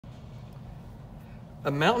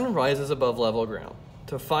A mountain rises above level ground.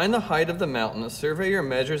 To find the height of the mountain, a surveyor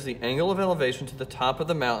measures the angle of elevation to the top of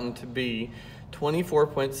the mountain to be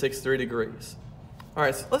 24.63 degrees. All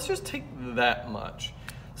right, so let's just take that much.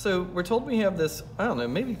 So we're told we have this, I don't know,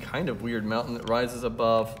 maybe kind of weird mountain that rises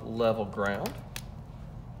above level ground.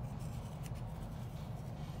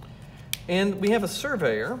 And we have a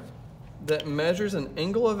surveyor that measures an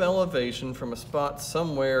angle of elevation from a spot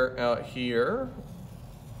somewhere out here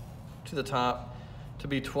to the top to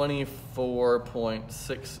be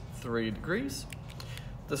 24.63 degrees.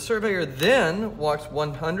 The surveyor then walks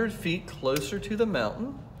 100 feet closer to the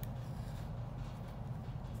mountain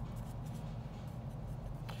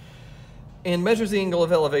and measures the angle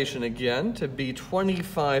of elevation again to be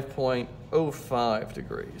 25.05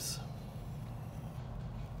 degrees.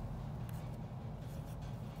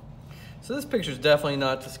 So this picture is definitely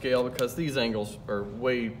not to scale because these angles are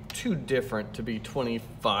way too different to be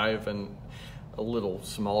 25 and a little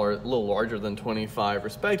smaller, a little larger than 25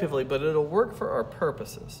 respectively, but it'll work for our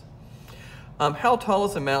purposes. How tall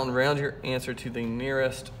is the mountain? Round your answer to the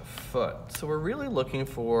nearest foot. So we're really looking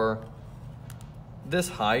for this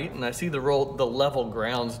height, and I see the level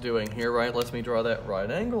ground's doing here, right? Lets me draw that right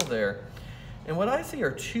angle there. And what I see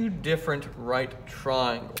are two different right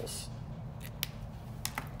triangles.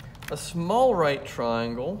 A small right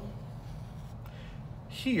triangle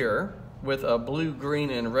here with a blue, green,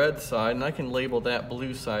 and red side, and I can label that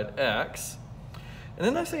blue side X. And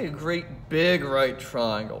then I say a great big right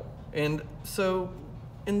triangle. And so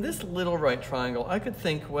in this little right triangle, I could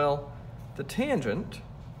think, well, the tangent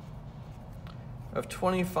of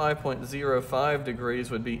 25.05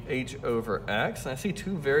 degrees would be h over x. And I see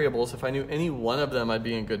two variables. If I knew any one of them, I'd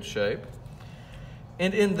be in good shape.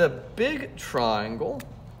 And in the big triangle,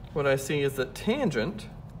 what I see is that tangent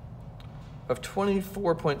of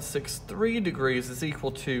 24.63 degrees is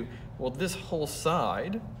equal to, well, this whole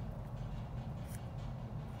side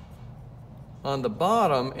on the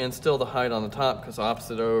bottom and still the height on the top because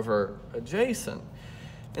opposite over adjacent.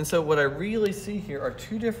 And so what I really see here are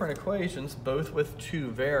two different equations, both with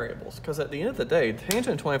two variables. Because at the end of the day,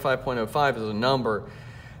 tangent 25.05 is a number,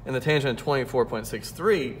 and the tangent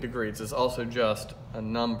 24.63 degrees is also just a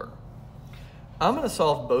number. I'm going to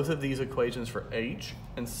solve both of these equations for h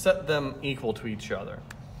and set them equal to each other,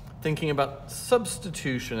 thinking about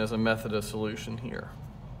substitution as a method of solution here.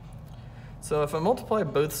 So if I multiply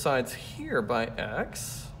both sides here by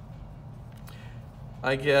x,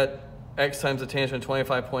 I get x times the tangent of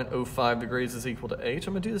 25.05 degrees is equal to h.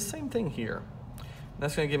 I'm going to do the same thing here. And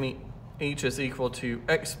that's going to give me h is equal to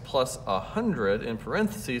x plus 100 in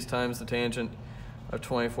parentheses times the tangent of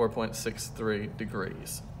 24.63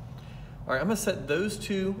 degrees. All right, I'm going to set those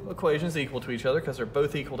two equations equal to each other because they're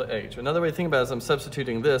both equal to h. Another way to think about it is I'm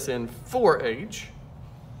substituting this in for h.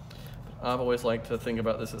 I've always liked to think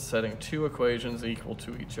about this as setting two equations equal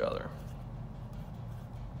to each other.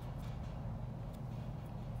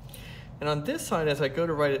 And on this side, as I go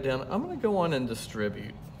to write it down, I'm going to go on and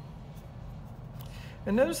distribute.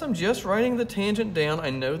 And notice I'm just writing the tangent down.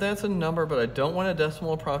 I know that's a number, but I don't want a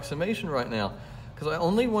decimal approximation right now because I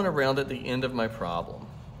only want to round at the end of my problem.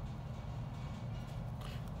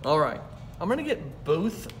 All right, I'm going to get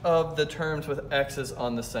both of the terms with x's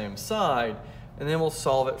on the same side, and then we'll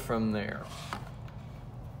solve it from there.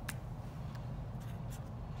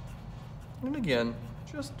 And again,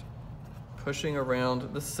 just pushing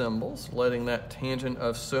around the symbols, letting that tangent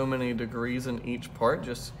of so many degrees in each part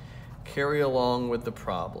just carry along with the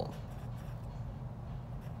problem.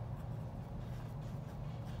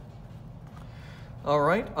 All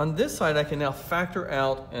right, on this side I can now factor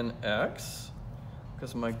out an x,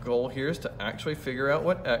 because my goal here is to actually figure out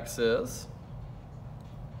what x is.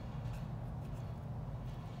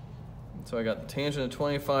 So I got the tangent of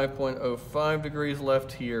 25.05 degrees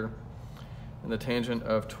left here, and the tangent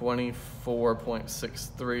of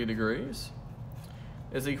 24.63 degrees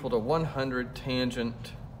is equal to 100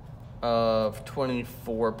 tangent of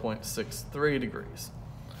 24.63 degrees.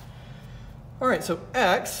 All right, so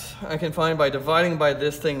x I can find by dividing by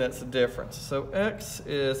this thing that's the difference. So x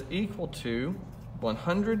is equal to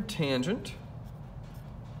 100 tangent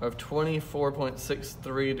of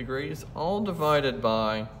 24.63 degrees, all divided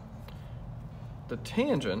by the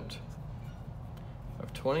tangent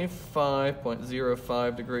of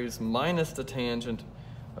 25.05 degrees minus the tangent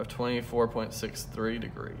of 24.63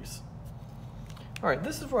 degrees. All right,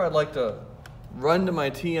 this is where I'd like to run to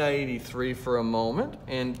my TI-83 for a moment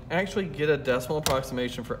and actually get a decimal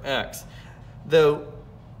approximation for x. Though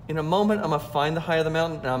in a moment I'm going to find the height of the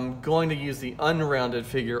mountain, and I'm going to use the unrounded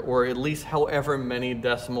figure, or at least however many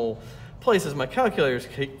decimal places my calculator is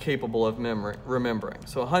capable of remembering.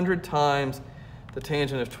 So 100 times the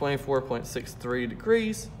tangent of 24.63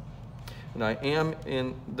 degrees, and I am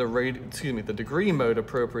in the degree mode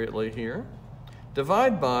appropriately here.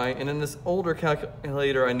 Divide by, and in this older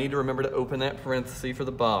calculator, I need to remember to open that parenthesis for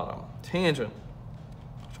the bottom. Tangent,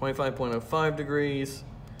 25.05 degrees,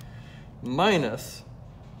 minus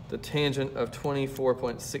the tangent of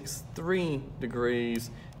 24.63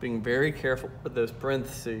 degrees, being very careful with those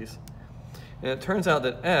parentheses. And it turns out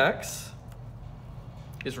that x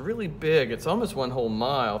is really big. It's almost 1 whole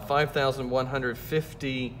mile,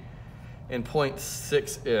 5,150 and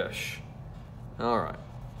 0.6-ish. All right.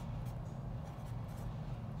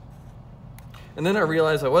 And then I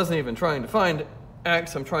realized I wasn't even trying to find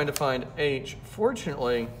x, I'm trying to find h.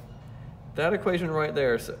 Fortunately, that equation right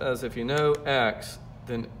there says if you know x,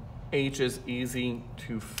 then h is easy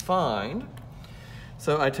to find.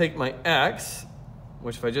 So I take my x,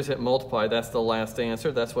 which if I just hit multiply, that's the last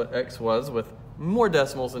answer. That's what x was, with more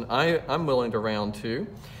decimals than I'm willing to round to,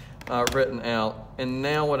 written out. And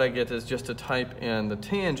now what I get is just to type in the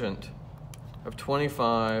tangent of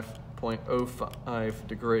 25.05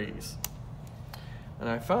 degrees. And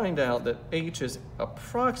I find out that h is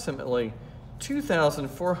approximately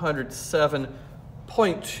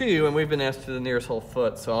 2,407.2, and we've been asked to the nearest whole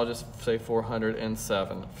foot, so I'll just say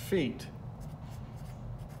 407 feet.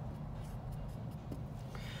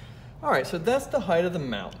 All right, so that's the height of the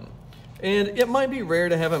mountain. And it might be rare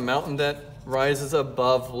to have a mountain that rises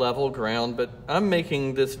above level ground, but I'm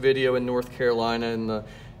making this video in North Carolina in the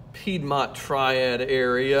Piedmont Triad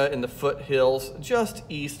area in the foothills just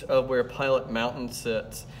east of where Pilot Mountain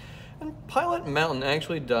sits. And Pilot Mountain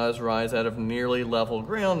actually does rise out of nearly level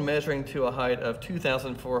ground, measuring to a height of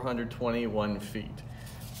 2,421 feet.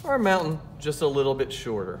 Our mountain just a little bit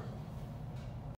shorter.